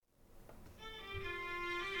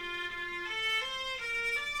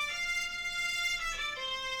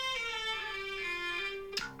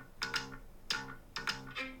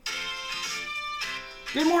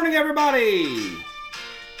Good morning, everybody,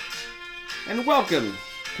 and welcome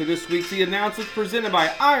to this week's announcements presented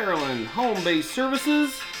by Ireland Home-Based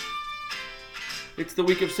Services. It's the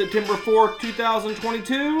week of September 4th,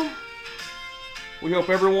 2022. We hope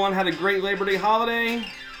everyone had a great Labor Day holiday.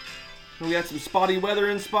 We had some spotty weather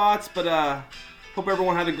in spots, but hope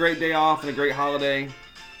everyone had a great day off and a great holiday.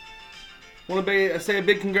 Want to say a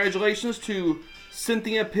big congratulations to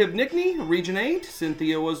Cynthia Pivnickney, Region 8.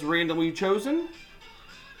 Cynthia was randomly chosen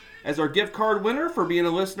as our gift card winner for being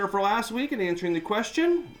a listener for last week and answering the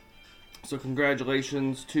question. So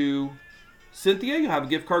congratulations to Cynthia. You'll have a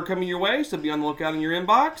gift card coming your way, so be on the lookout in your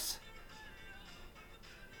inbox.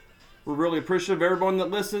 We're really appreciative of everyone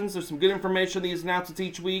that listens. There's some good information in these announcements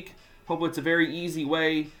each week. Hopefully it's a very easy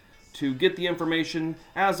way to get the information.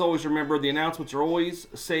 As always, remember the announcements are always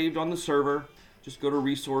saved on the server. Just go to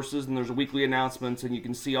resources and there's a weekly announcements and you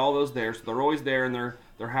can see all those there. So they're always there and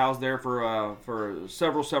they're housed there for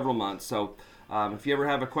several months. So if you ever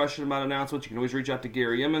have a question about announcements, you can always reach out to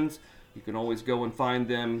Gary Emmons. You can always go and find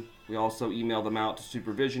them. We also email them out to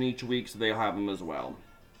supervision each week, so they'll have them as well.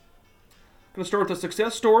 I'm going to start with a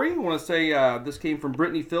success story. I want to say this came from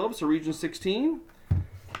Brittany Phillips of Region 16.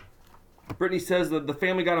 Brittany says that the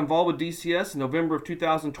family got involved with DCS in November of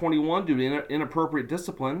 2021 due to inappropriate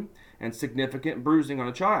discipline and significant bruising on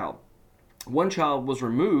a child. One child was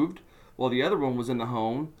removed while the other one was in the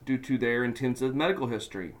home due to their intensive medical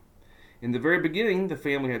history. In the very beginning, the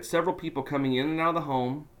family had several people coming in and out of the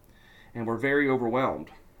home and were very overwhelmed.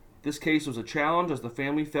 This case was a challenge as the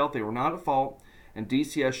family felt they were not at fault and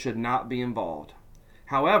DCS should not be involved.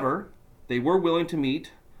 However, they were willing to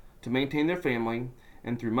meet to maintain their family,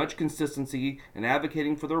 and through much consistency and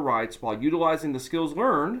advocating for their rights while utilizing the skills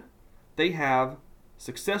learned, they have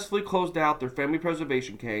successfully closed out their family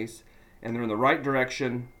preservation case, and they're in the right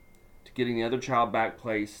direction to getting the other child back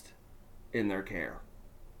placed in their care.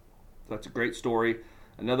 So that's a great story.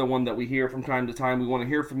 Another one that we hear from time to time. We want to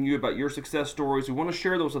hear from you about your success stories. We want to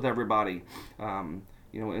share those with everybody.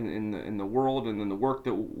 In the world and in the work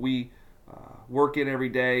that we work in every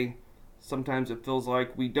day, sometimes it feels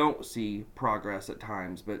like we don't see progress at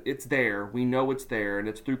times, but it's there. We know it's there, and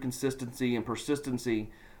it's through consistency and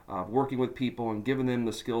persistency of working with people and giving them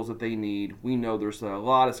the skills that they need. We know there's a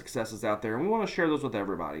lot of successes out there, and we want to share those with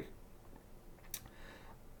everybody.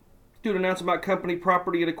 Do an announcement about company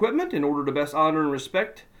property and equipment. In order to best honor and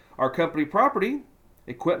respect our company property,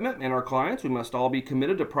 equipment, and our clients, we must all be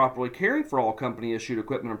committed to properly caring for all company-issued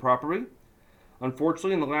equipment and property.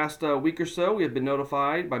 Unfortunately, in the last week or so, we have been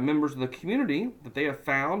notified by members of the community that they have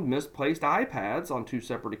found misplaced iPads on 2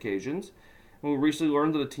 separate occasions, and we recently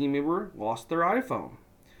learned that a team member lost their iPhone.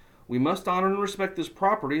 We must honor and respect this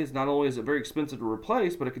property, as not only is it very expensive to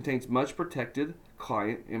replace, but it contains much protected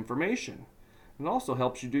client information. It also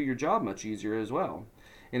helps you do your job much easier as well.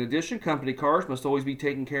 In addition, company cars must always be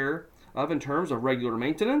taken care of in terms of regular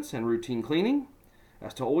maintenance and routine cleaning,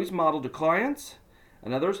 as to always model to clients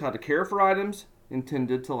and others how to care for items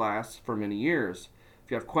intended to last for many years.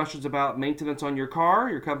 If you have questions about maintenance on your car,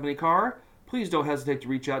 your company car, please don't hesitate to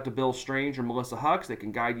reach out to Bill Strange or Melissa Hucks. They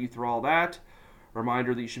can guide you through all that.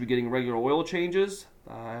 Reminder that you should be getting regular oil changes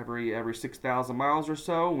every 6,000 miles or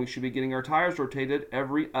so, and we should be getting our tires rotated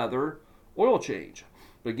every other oil change.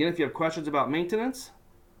 But again, if you have questions about maintenance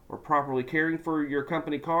or properly caring for your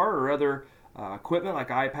company car or other equipment like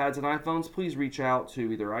iPads and iPhones, please reach out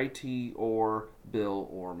to either IT or Bill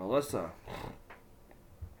or Melissa.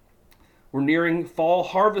 We're nearing fall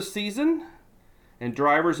harvest season, and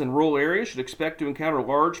drivers in rural areas should expect to encounter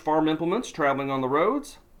large farm implements traveling on the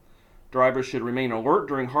roads. Drivers should remain alert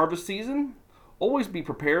during harvest season, always be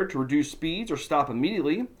prepared to reduce speeds or stop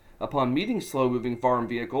immediately upon meeting slow-moving farm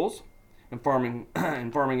vehicles in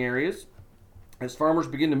farming areas. As farmers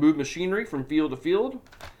begin to move machinery from field to field,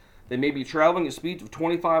 they may be traveling at speeds of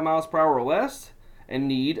 25 miles per hour or less and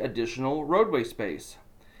need additional roadway space.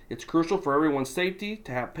 It's crucial for everyone's safety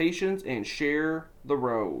to have patience and share the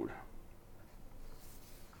road.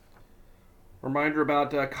 Reminder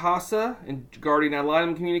about CASA and guardian ad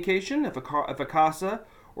litem communication. If a CASA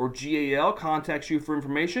or GAL contacts you for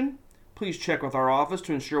information, please check with our office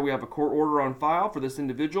to ensure we have a court order on file for this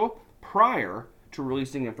individual prior to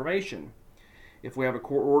releasing information. If we have a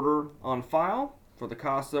court order on file for the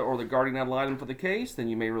CASA or the guardian ad litem for the case, then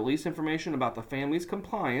you may release information about the family's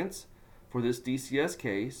compliance for this DCS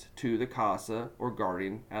case to the CASA or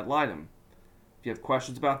guardian ad litem. If you have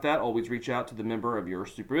questions about that, always reach out to the member of your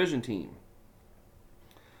supervision team.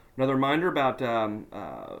 Another reminder about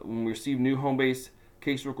when we receive new home-based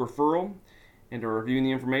casework referral and are reviewing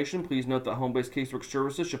the information, please note that home-based casework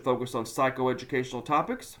services should focus on psychoeducational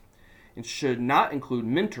topics and should not include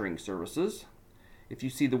mentoring services. If you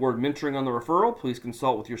see the word mentoring on the referral, please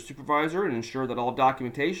consult with your supervisor and ensure that all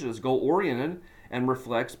documentation is goal-oriented and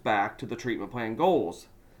reflects back to the treatment plan goals.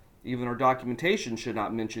 Even our documentation should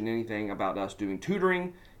not mention anything about us doing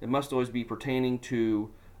tutoring. It must always be pertaining to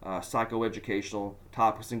psychoeducational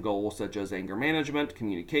topics and goals such as anger management,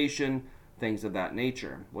 communication, things of that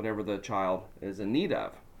nature, whatever the child is in need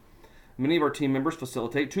of. Many of our team members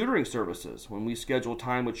facilitate tutoring services. When we schedule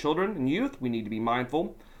time with children and youth, we need to be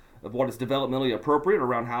mindful of what is developmentally appropriate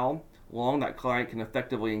around how long that client can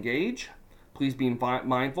effectively engage. Please be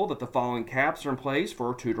mindful that the following caps are in place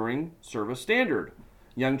for tutoring service standard.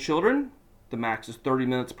 Young children, the max is 30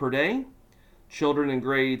 minutes per day. Children in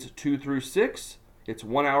grades 2 through 6, it's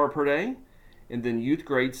 1 hour per day. And then youth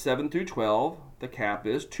grades 7 through 12, the cap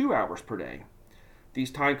is 2 hours per day.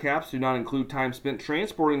 These time caps do not include time spent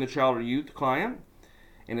transporting the child or youth client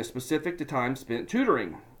and is specific to time spent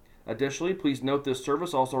tutoring. Additionally, please note this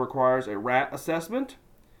service also requires a RAT assessment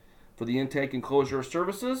for the intake and closure of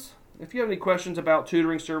services. If you have any questions about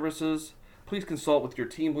tutoring services, please consult with your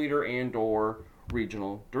team leader and or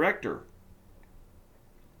regional director.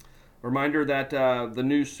 Reminder that the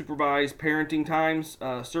new supervised parenting times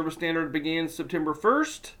service standard began September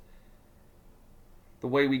 1st. The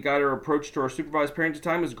way we guide our approach to our supervised parenting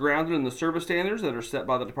time is grounded in the service standards that are set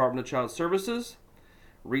by the Department of Child Services.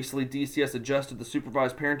 Recently, DCS adjusted the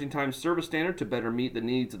supervised parenting time service standard to better meet the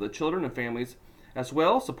needs of the children and families as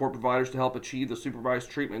well, support providers to help achieve the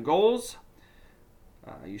supervised treatment goals.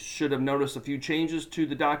 You should have noticed a few changes to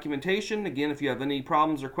the documentation. Again, if you have any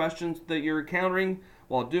problems or questions that you're encountering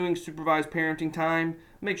while doing supervised parenting time,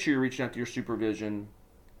 make sure you're reaching out to your supervision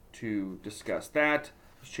to discuss that.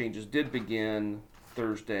 These changes did begin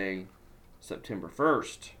Thursday, September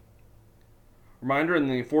 1st. Reminder, in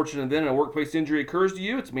the unfortunate event a workplace injury occurs to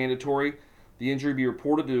you, it's mandatory the injury be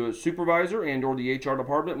reported to a supervisor and or the HR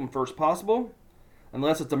department when first possible.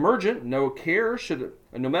 Unless it's emergent, no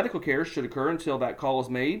medical care should occur until that call is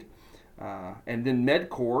made. And then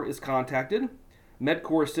MedCore is contacted.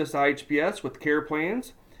 MedCore assists IHBS with care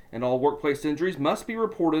plans, and all workplace injuries must be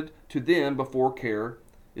reported to them before care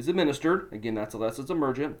is administered. Again, that's unless it's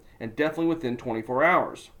emergent, and definitely within 24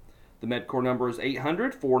 hours. The MedCore number is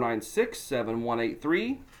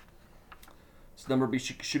 800-496-7183. This number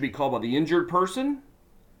should be called by the injured person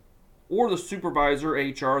or the supervisor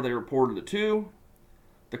HR they reported it to.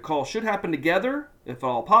 The call should happen together, if at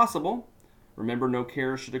all possible. Remember, no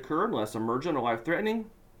care should occur unless emergent or life-threatening.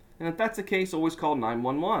 And if that's the case, always call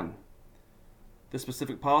 911. This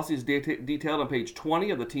specific policy is detailed on page 20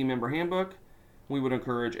 of the Team Member Handbook. We would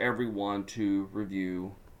encourage everyone to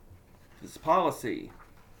review this policy.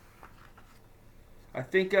 I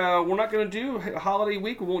think we're not going to do a holiday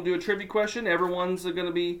week. We won't do a trivia question. Everyone's going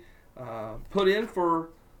to be put in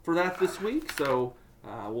for that this week. So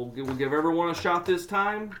we'll give everyone a shot this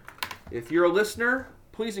time. If you're a listener,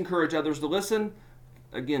 please encourage others to listen.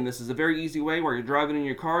 Again, this is a very easy way. While you're driving in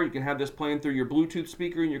your car, you can have this playing through your Bluetooth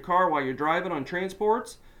speaker in your car while you're driving on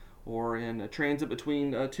transports or in a transit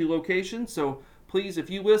between two locations. So please, if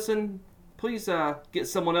you listen, please get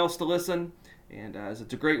someone else to listen. And as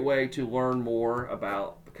it's a great way to learn more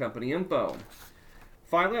about the company info.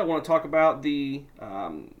 Finally, I want to talk about the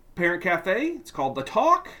Parent Cafe. It's called The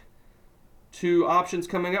Talk. 2 options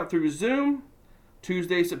coming up through Zoom.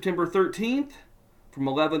 Tuesday, September 13th from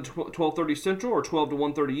 11 to 12:30 Central or 12 to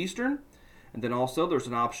 1:30 Eastern. And then also there's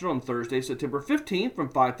an option on Thursday, September 15th from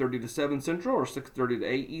 5:30 to 7 Central or 6:30 to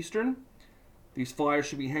 8 Eastern. These flyers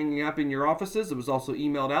should be hanging up in your offices. It was also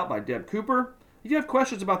emailed out by Deb Cooper. If you have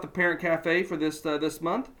questions about the Parent Cafe for this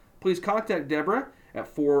month, please contact Deborah at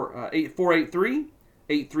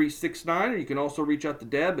 483-8369, or you can also reach out to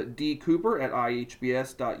Deb at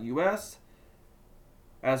dcooper@ihbs.us.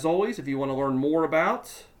 As always, if you want to learn more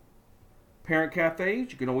about Parent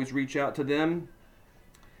Cafes, you can always reach out to them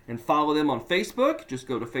and follow them on Facebook. Just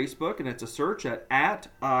go to Facebook and it's a search at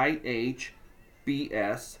IHBS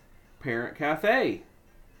Parent Cafe.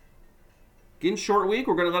 Again, short week.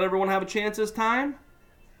 We're going to let everyone have a chance this time.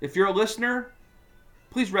 If you're a listener,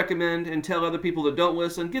 please recommend and tell other people that don't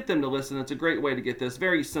listen. Get them to listen. It's a great way to get this.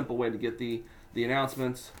 Very simple way to get the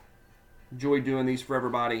announcements. Enjoy doing these for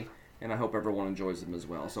everybody, and I hope everyone enjoys them as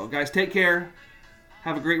well. So, guys, take care.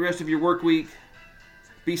 Have a great rest of your work week.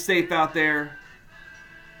 Be safe out there.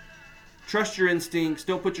 Trust your instincts.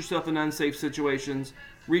 Don't put yourself in unsafe situations.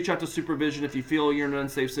 Reach out to supervision if you feel you're in an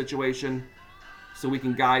unsafe situation, so we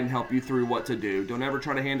can guide and help you through what to do. Don't ever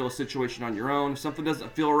try to handle a situation on your own. If something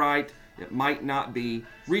doesn't feel right, it might not be.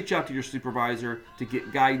 Reach out to your supervisor to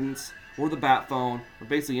get guidance or the bat phone or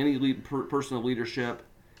basically any person of leadership,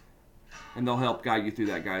 and they'll help guide you through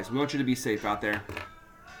that, guys. We want you to be safe out there.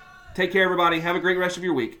 Take care, everybody. Have a great rest of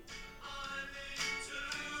your week.